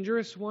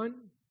dangerous one,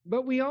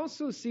 but we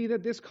also see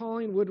that this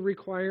calling would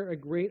require a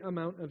great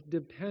amount of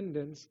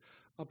dependence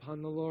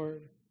upon the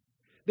Lord.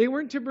 They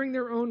weren't to bring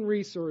their own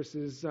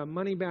resources,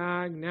 money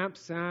bag,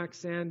 knapsack,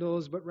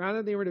 sandals, but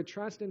rather they were to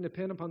trust and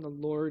depend upon the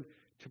Lord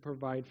to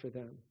provide for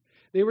them.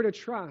 They were to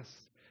trust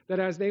that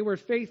as they were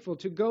faithful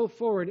to go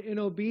forward in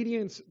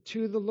obedience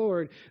to the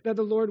Lord, that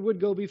the Lord would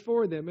go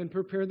before them and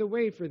prepare the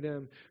way for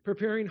them,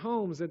 preparing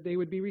homes that they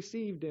would be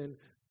received in.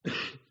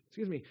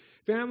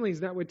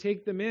 Families that would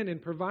take them in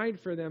and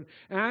provide for them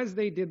as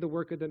they did the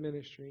work of the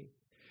ministry.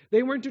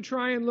 They weren't to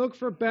try and look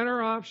for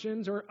better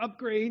options or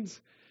upgrades,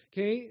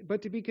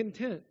 but to be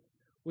content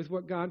with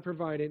what God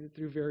provided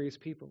through various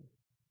people.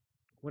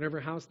 Whatever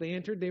house they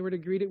entered, they were to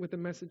greet it with a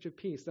message of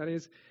peace. That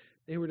is,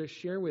 they were to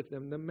share with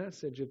them the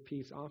message of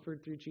peace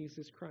offered through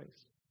Jesus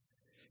Christ.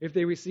 If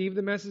they received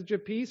the message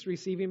of peace,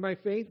 receiving by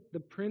faith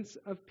the Prince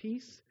of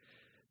Peace,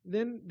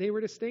 then they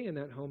were to stay in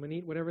that home and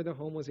eat whatever the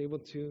home was able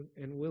to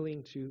and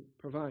willing to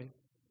provide.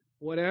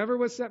 Whatever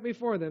was set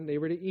before them, they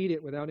were to eat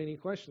it without any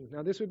questions.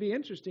 Now, this would be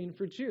interesting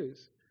for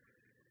Jews,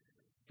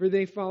 for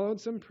they followed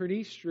some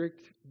pretty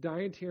strict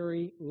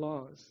dietary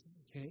laws.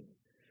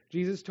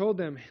 Jesus told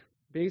them,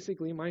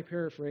 basically, my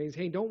paraphrase,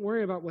 hey, don't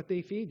worry about what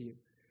they feed you.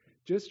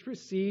 Just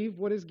receive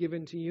what is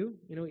given to you.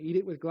 Eat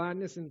it with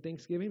gladness and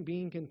thanksgiving,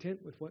 being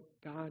content with what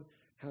God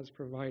has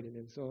provided.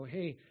 And so,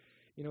 hey,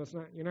 you're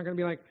not going to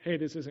be like, hey,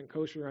 this isn't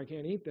kosher, I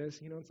can't eat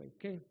this. It's like,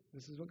 okay,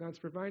 this is what God's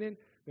provided.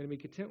 I'm going to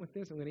be content with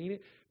this. I'm going to eat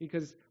it.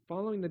 Because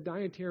following the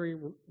dietary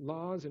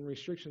laws and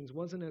restrictions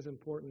wasn't as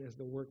important as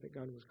the work that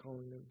God was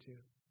calling them to.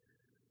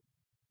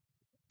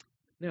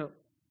 Now,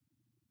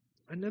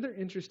 another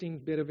interesting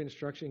bit of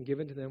instruction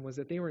given to them was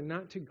that they were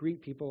not to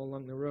greet people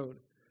along the road.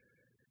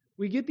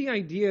 We get the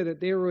idea that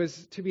there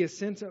was to be a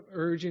sense of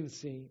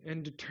urgency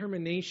and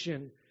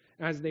determination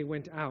as they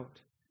went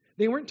out.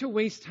 They weren't to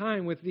waste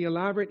time with the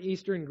elaborate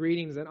Eastern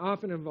greetings that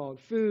often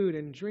involved food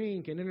and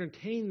drink and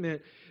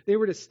entertainment. They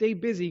were to stay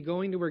busy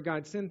going to where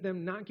God sent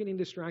them, not getting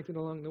distracted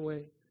along the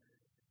way.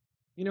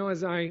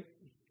 As I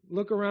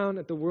look around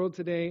at the world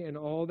today and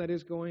all that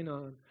is going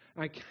on,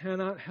 I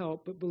cannot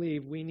help but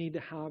believe we need to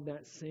have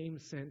that same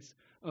sense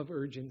of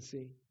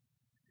urgency.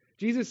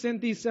 Jesus sent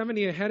these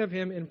 70 ahead of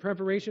him in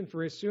preparation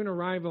for his soon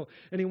arrival,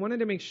 and he wanted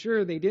to make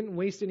sure they didn't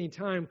waste any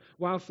time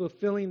while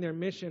fulfilling their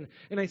mission.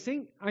 And I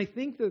think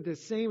that the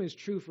same is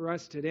true for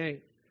us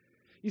today.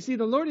 You see,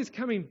 the Lord is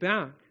coming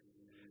back.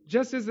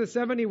 Just as the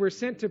 70 were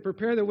sent to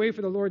prepare the way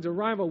for the Lord's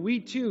arrival, we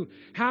too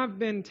have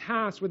been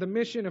tasked with a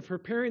mission of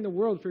preparing the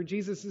world for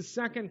Jesus'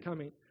 second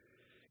coming.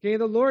 Okay,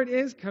 the Lord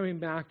is coming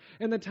back,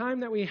 and the time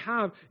that we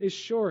have is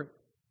short.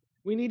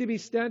 We need to be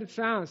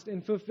steadfast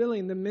in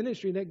fulfilling the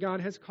ministry that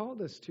God has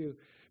called us to.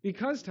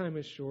 Because time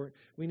is short,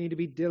 we need to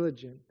be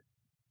diligent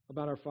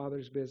about our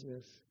Father's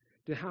business,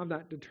 to have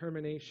that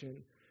determination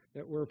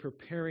that we're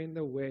preparing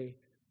the way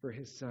for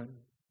His Son.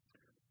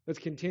 Let's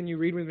continue.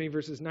 Read with me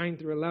verses 9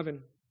 through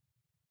 11.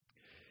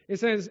 It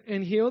says,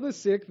 "And heal the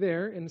sick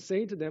there, and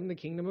say to them, the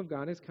kingdom of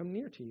God has come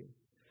near to you.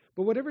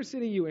 But whatever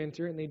city you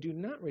enter, and they do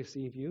not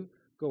receive you,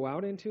 go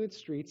out into its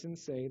streets and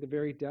say, the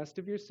very dust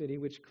of your city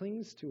which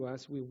clings to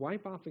us, we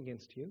wipe off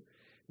against you.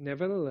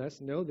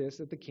 Nevertheless, know this,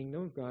 that the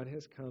kingdom of God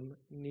has come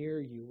near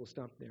you." We'll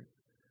stop there.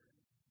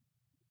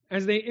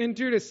 As they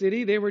entered a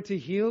city, they were to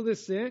heal the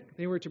sick.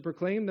 They were to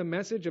proclaim the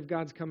message of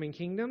God's coming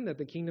kingdom, that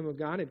the kingdom of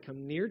God had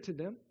come near to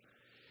them.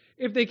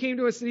 If they came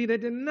to a city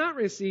that did not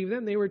receive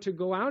them, they were to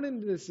go out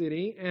into the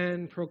city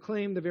and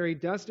proclaim, the very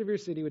dust of your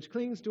city which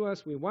clings to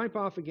us, we wipe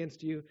off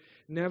against you.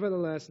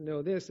 Nevertheless,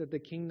 know this, that the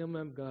kingdom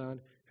of God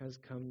has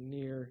come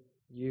near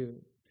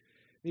you.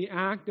 The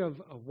act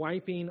of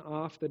wiping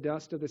off the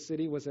dust of the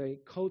city was a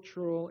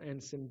cultural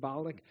and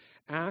symbolic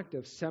act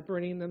of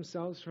separating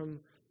themselves from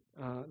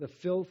the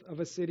filth of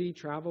a city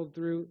traveled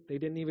through. They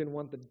didn't even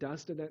want the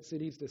dust of that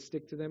city to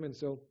stick to them, and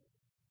so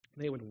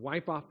they would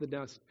wipe off the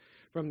dust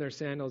from their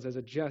sandals as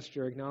a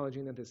gesture,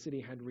 acknowledging that the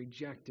city had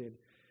rejected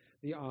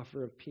the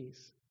offer of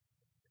peace.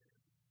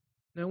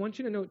 Now, I want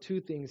you to note two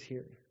things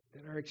here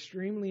that are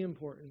extremely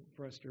important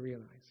for us to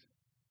realize.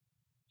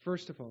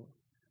 First of all,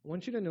 I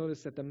want you to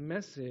notice that the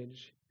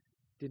message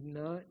did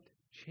not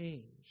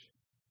change.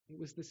 It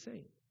was the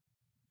same.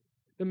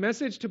 The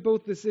message to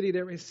both the city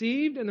that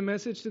received and the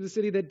message to the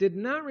city that did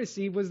not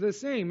receive was the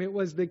same. It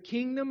was the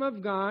kingdom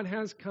of God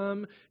has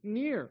come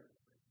near.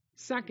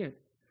 Second,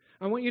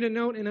 I want you to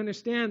note and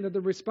understand that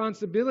the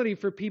responsibility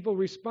for people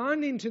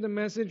responding to the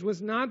message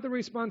was not the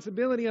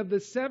responsibility of the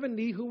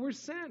 70 who were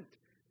sent.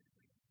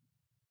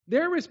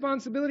 Their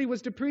responsibility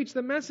was to preach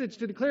the message,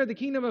 to declare the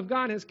kingdom of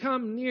God has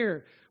come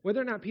near.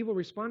 Whether or not people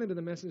responded to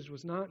the message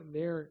was not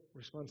their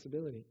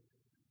responsibility.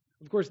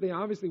 Of course, they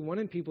obviously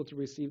wanted people to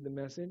receive the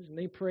message, and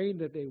they prayed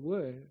that they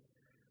would.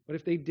 But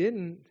if they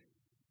didn't,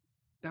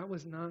 that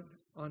was not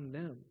on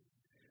them.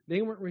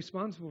 They weren't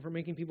responsible for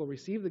making people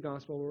receive the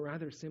gospel, but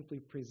rather simply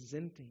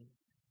presenting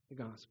the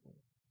gospel.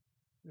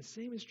 The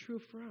same is true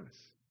for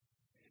us.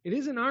 It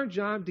isn't our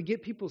job to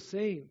get people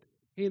saved.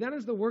 Hey, that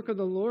is the work of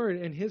the Lord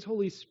and His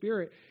Holy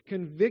Spirit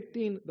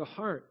convicting the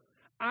heart.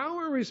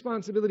 Our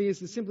responsibility is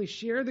to simply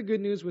share the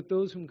good news with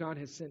those whom God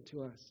has sent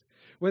to us.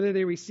 Whether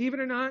they receive it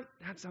or not,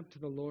 that's up to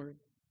the Lord.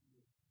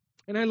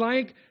 And I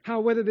like how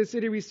whether the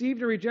city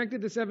received or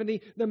rejected the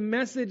 70, the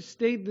message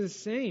stayed the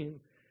same.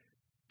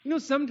 You know,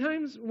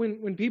 sometimes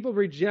when people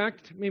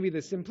reject maybe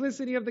the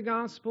simplicity of the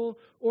gospel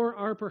or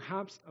are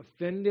perhaps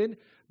offended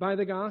by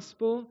the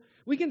gospel,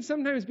 we can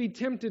sometimes be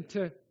tempted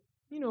to,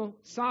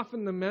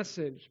 soften the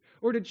message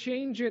or to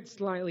change it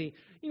slightly,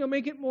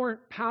 make it more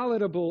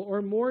palatable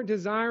or more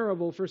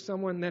desirable for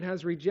someone that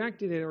has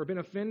rejected it or been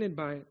offended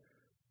by it.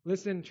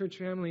 Listen, church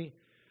family,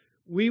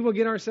 we will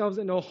get ourselves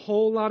into a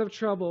whole lot of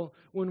trouble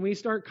when we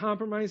start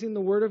compromising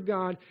the Word of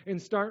God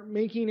and start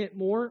making it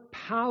more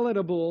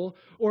palatable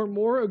or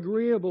more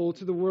agreeable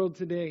to the world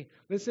today.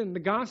 Listen, the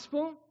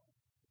gospel,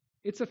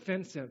 it's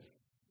offensive.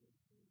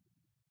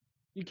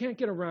 You can't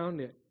get around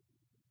it.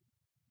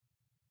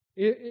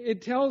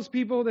 It tells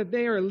people that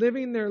they are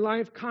living their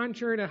life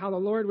contrary to how the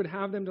Lord would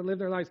have them to live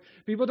their lives.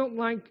 People don't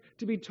like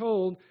to be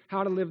told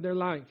how to live their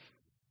life.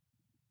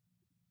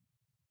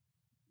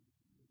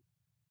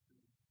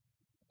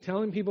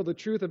 Telling people the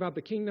truth about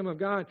the kingdom of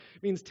God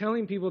means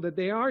telling people that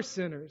they are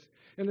sinners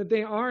and that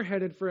they are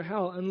headed for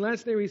hell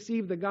unless they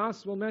receive the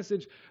gospel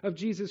message of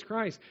Jesus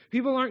Christ.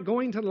 People aren't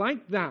going to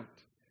like that.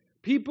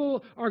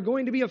 People are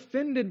going to be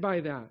offended by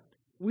that.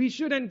 We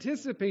should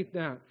anticipate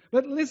that.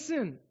 But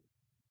listen,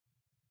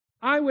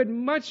 I would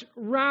much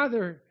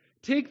rather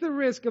take the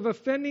risk of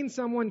offending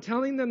someone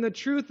telling them the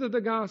truth of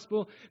the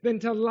gospel than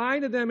to lie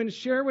to them and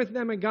share with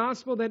them a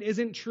gospel that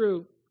isn't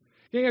true.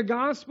 Okay, a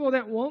gospel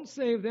that won't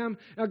save them,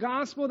 a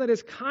gospel that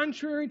is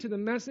contrary to the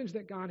message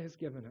that God has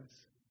given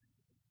us.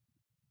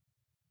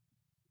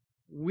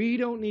 We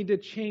don't need to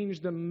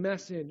change the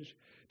message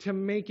to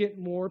make it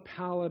more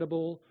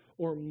palatable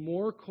or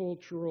more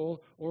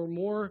cultural or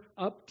more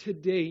up to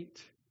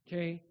date,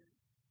 okay?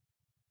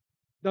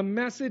 The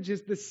message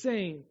is the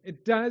same.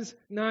 It does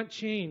not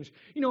change.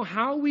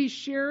 How we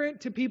share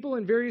it to people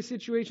in various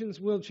situations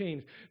will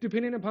change,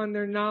 depending upon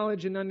their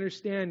knowledge and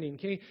understanding.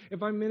 Okay?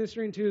 If I'm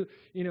ministering to,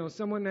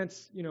 someone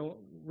that's,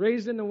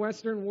 raised in the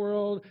Western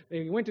world,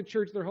 they went to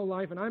church their whole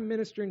life, and I'm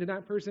ministering to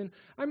that person,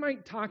 I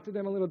might talk to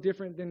them a little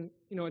different than,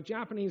 a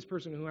Japanese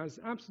person who has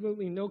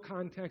absolutely no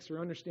context or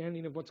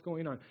understanding of what's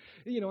going on.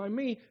 I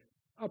may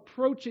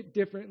approach it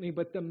differently,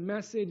 but the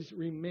message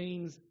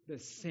remains the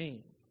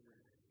same.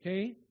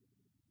 Okay?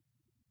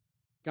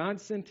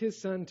 God sent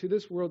His Son to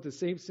this world to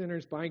save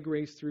sinners by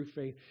grace through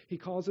faith. He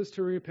calls us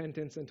to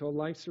repentance and to a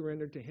life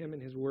surrendered to Him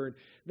and His Word.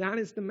 That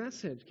is the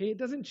message. Okay? It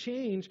doesn't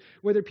change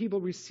whether people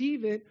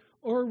receive it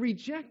or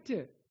reject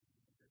it.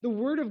 The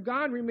Word of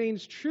God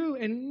remains true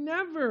and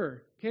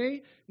never,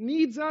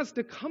 needs us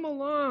to come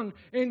along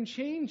and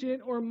change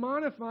it or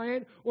modify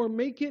it or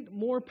make it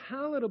more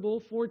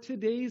palatable for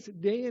today's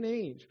day and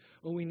age.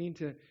 Oh, we need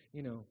to,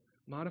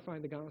 modify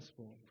the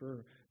gospel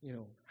for,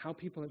 how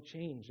people have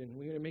changed, and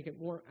we're going to make it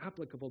more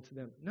applicable to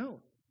them. No.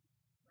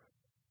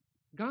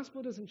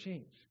 Gospel doesn't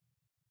change.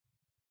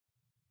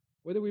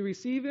 Whether we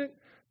receive it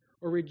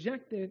or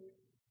reject it,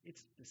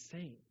 it's the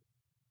same.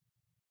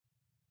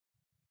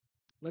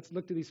 Let's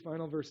look to these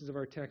final verses of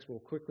our text. We'll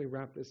quickly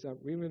wrap this up.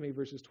 Read with me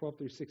verses 12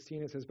 through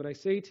 16. It says, "But I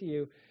say to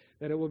you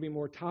that it will be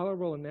more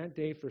tolerable in that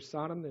day for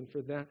Sodom than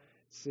for that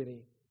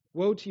city.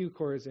 Woe to you,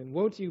 Chorazin!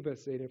 Woe to you,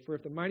 Bethsaida! For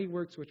if the mighty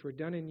works which were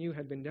done in you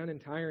had been done in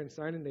Tyre and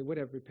Sidon, they would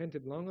have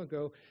repented long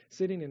ago,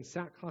 sitting in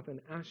sackcloth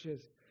and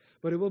ashes.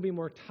 But it will be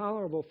more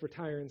tolerable for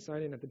Tyre and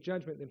Sidon at the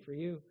judgment than for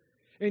you.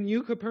 And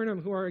you,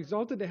 Capernaum, who are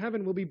exalted to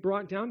heaven, will be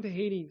brought down to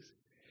Hades.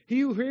 He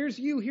who hears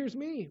you hears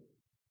me.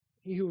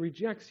 He who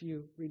rejects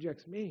you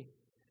rejects me.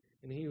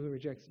 And he who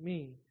rejects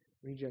me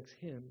rejects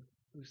Him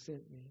who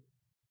sent me."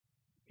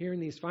 Here in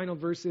these final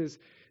verses,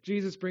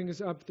 Jesus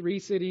brings up 3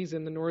 cities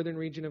in the northern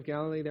region of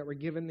Galilee that were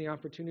given the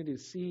opportunity to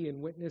see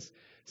and witness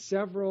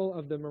several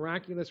of the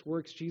miraculous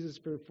works Jesus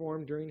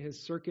performed during His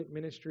circuit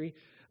ministry.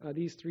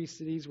 These 3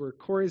 cities were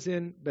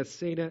Chorazin,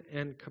 Bethsaida,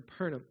 and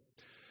Capernaum.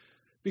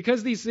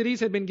 Because these cities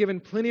had been given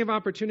plenty of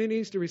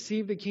opportunities to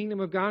receive the kingdom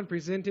of God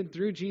presented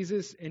through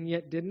Jesus and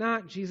yet did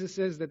not, Jesus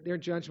says that their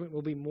judgment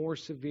will be more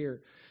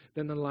severe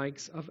than the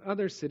likes of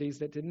other cities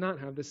that did not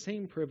have the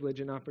same privilege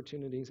and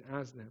opportunities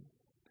as them.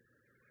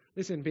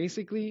 Listen,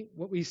 basically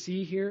what we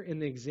see here in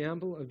the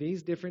example of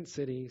these different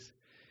cities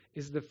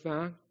is the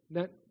fact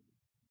that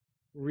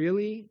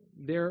really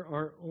there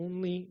are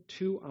only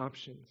 2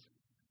 options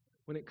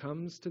when it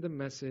comes to the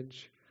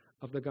message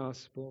of the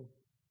gospel,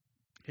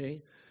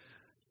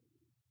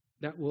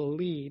 that will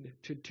lead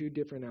to 2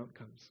 different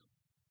outcomes.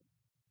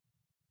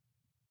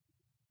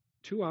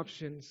 2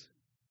 options,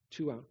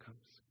 2 outcomes.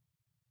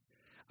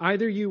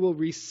 Either you will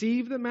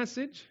receive the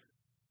message,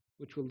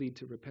 which will lead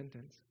to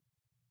repentance,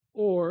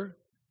 or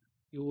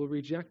you will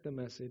reject the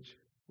message,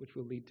 which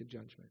will lead to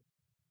judgment.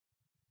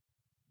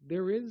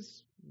 There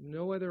is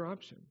no other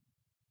option.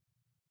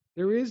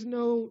 There is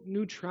no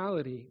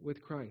neutrality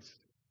with Christ.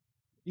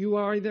 You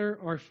either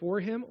are for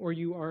Him or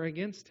you are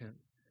against Him.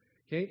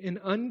 An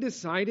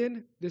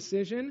undecided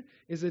decision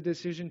is a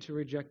decision to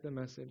reject the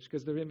message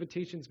because the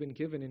invitation's been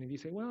given, and if you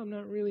say, "Well, I'm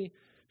not really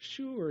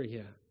sure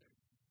yet.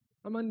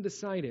 I'm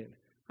undecided.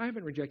 I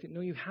haven't rejected." No,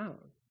 you have.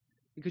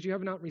 Because you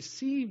have not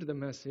received the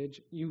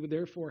message, you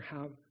therefore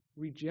have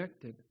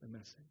rejected the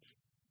message.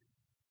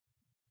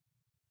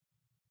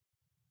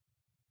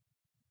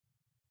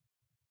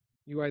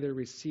 You either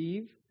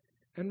receive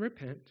and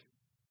repent,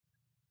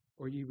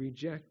 or you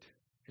reject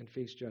and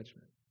face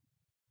judgment.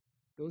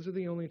 Those are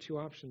the only 2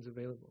 options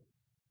available.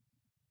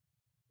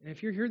 And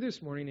if you're here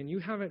this morning and you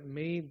haven't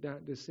made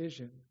that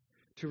decision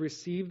to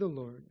receive the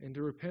Lord and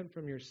to repent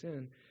from your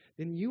sin,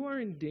 then you are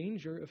in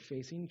danger of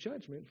facing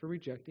judgment for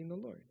rejecting the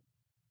Lord.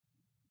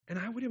 And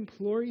I would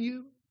implore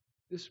you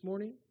this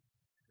morning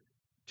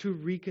to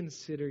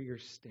reconsider your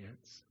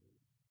stance,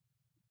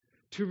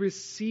 to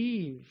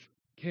receive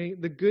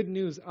the good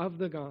news of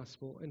the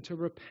gospel, and to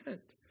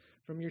repent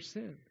from your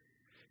sin.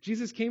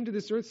 Jesus came to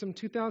this earth some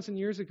 2,000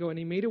 years ago, and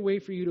He made a way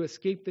for you to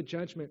escape the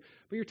judgment,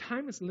 but your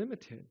time is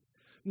limited.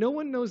 No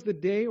one knows the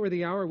day or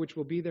the hour which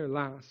will be their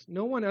last.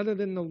 No one other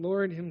than the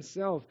Lord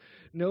Himself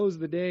knows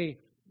the day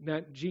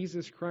that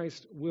Jesus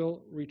Christ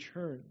will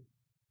return.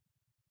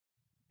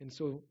 And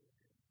so,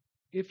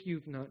 if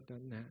you've not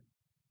done that,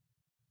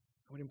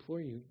 I would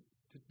implore you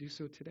to do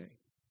so today.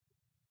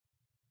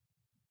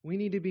 We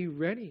need to be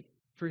ready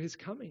for His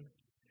coming.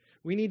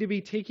 We need to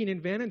be taking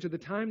advantage of the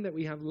time that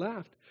we have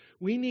left.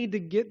 We need to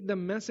get the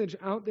message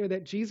out there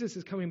that Jesus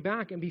is coming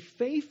back and be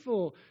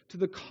faithful to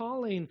the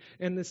calling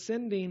and the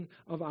sending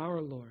of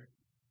our Lord.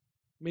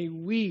 May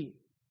we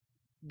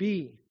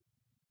be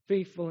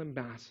faithful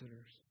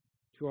ambassadors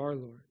to our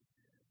Lord,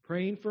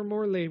 praying for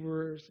more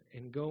laborers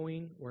and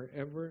going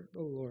wherever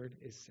the Lord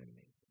is sending.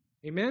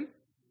 Amen?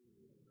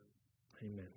 Amen.